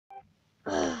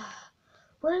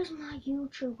Where's my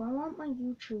YouTube? I want my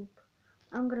YouTube.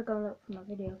 I'm gonna go look for my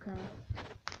video camera.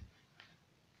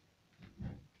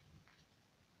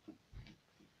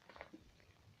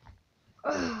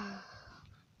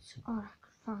 Alright,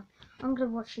 fine. I'm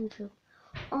gonna watch YouTube.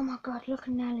 Oh my god, look at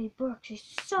Nelly Brooks.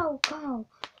 It's so cool.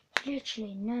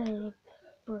 Literally, Nelly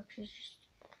Brooks is just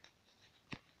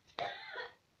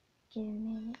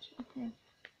giving me something.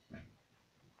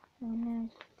 Oh no.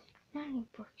 Nelly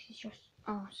Brooks is just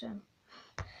awesome.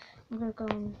 I'm gonna go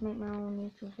and make my own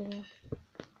YouTube video.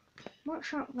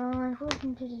 What's up, guys?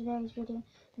 Welcome to today's video.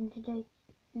 And today,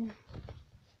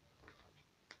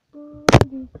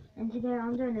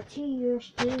 I'm doing a 2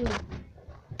 years deal.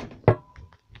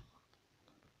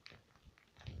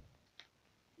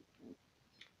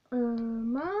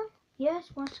 Mom? Yes,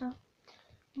 what's up?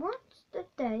 What's the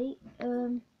date?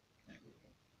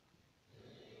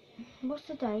 What's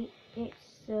the date?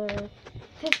 It's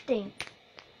 15th.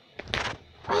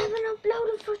 I haven't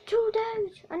uploaded for 2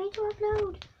 days. I need to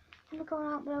upload. I'm gonna go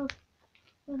and upload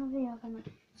little video camera.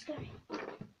 Scary.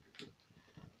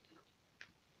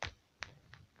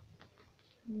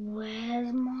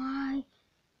 Where's my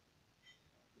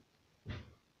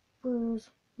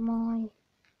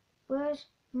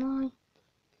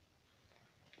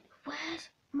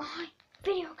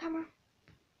video camera?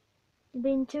 You've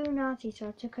been too naughty, so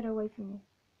I took it away from you.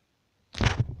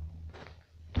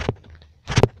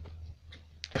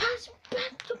 Pass it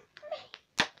back to me.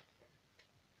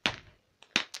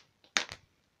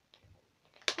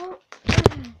 Oh,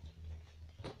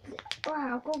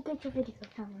 right, I'll go get your video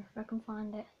camera if I can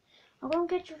find it. I'll go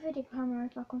get your video camera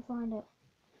if I can find it.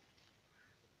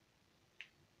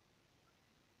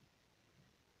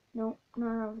 No,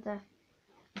 not over there.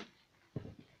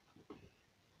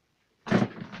 I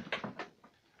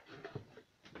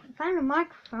found a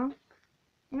microphone.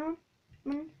 You know,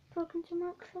 I'm talking to a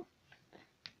microphone.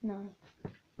 No.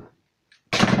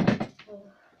 I'm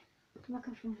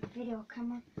looking for a video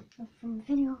camera.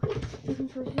 Looking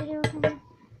for a video camera.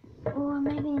 Or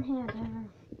maybe in here. I don't know.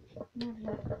 Never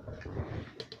look.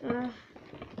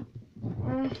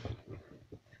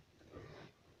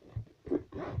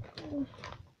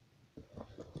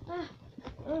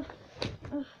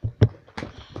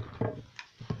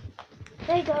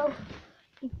 There you go.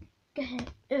 Go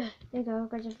ahead. There you go.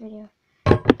 Got your video.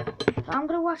 So I'm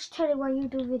gonna watch telly while you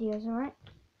do videos. All right?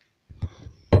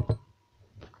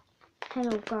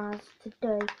 Hello guys.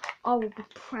 Today I will be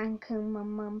pranking my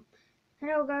mum.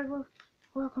 Hello guys.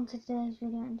 Welcome to today's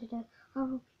video. And today I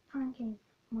will be pranking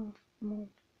my mum.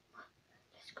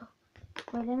 Let's go.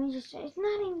 Wait. Let me just. It's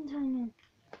not even turning.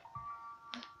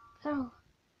 Hello.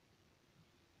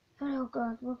 Hello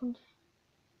guys. Welcome to.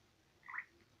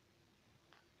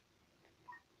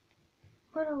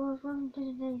 Welcome to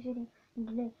today's video, and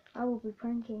today I will be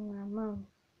pranking my mom.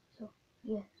 So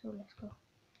yeah, so let's go.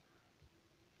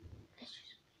 Let's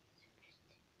just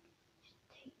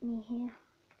take me here.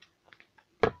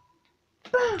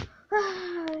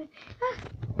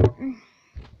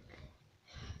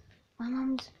 My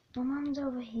mom's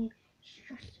over here. She's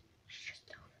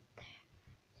just over there.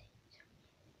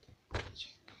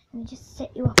 Let me just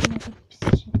set you up in a good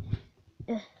position.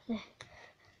 There.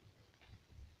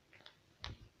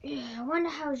 Yeah, I wonder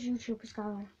how YouTube is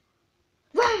going.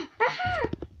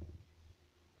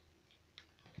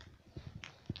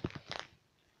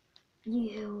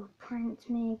 You pranked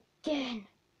me again.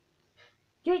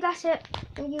 Yeah, that's it.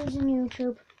 You're using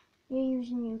YouTube. You're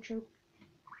losing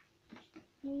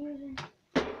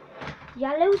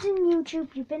YouTube.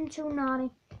 You've been too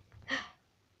naughty.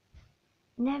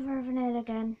 Never having it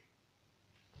again.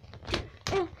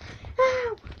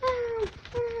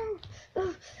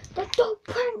 Don't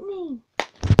prank me.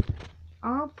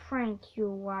 I'll prank you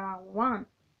what I want.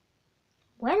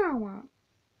 When I want.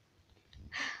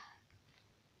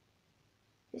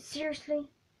 Seriously?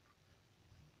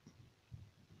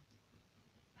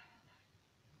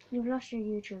 You've lost your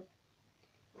YouTube.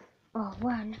 Oh,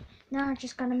 wow. Now I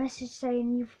just got a message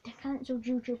saying you've cancelled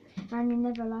YouTube and you're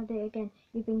never allowed it again.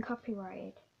 You've been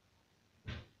copyrighted.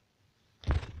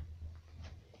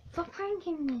 For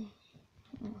pranking me.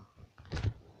 Oh.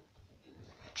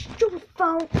 Stupid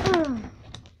phone.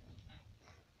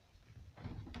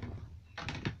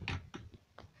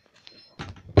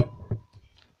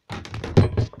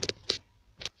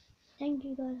 Thank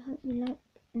you guys. Hope you like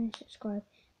and subscribe.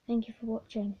 Thank you for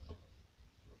watching.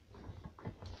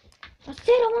 I said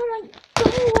I want to go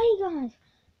away, guys.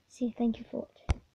 See, thank you for watching.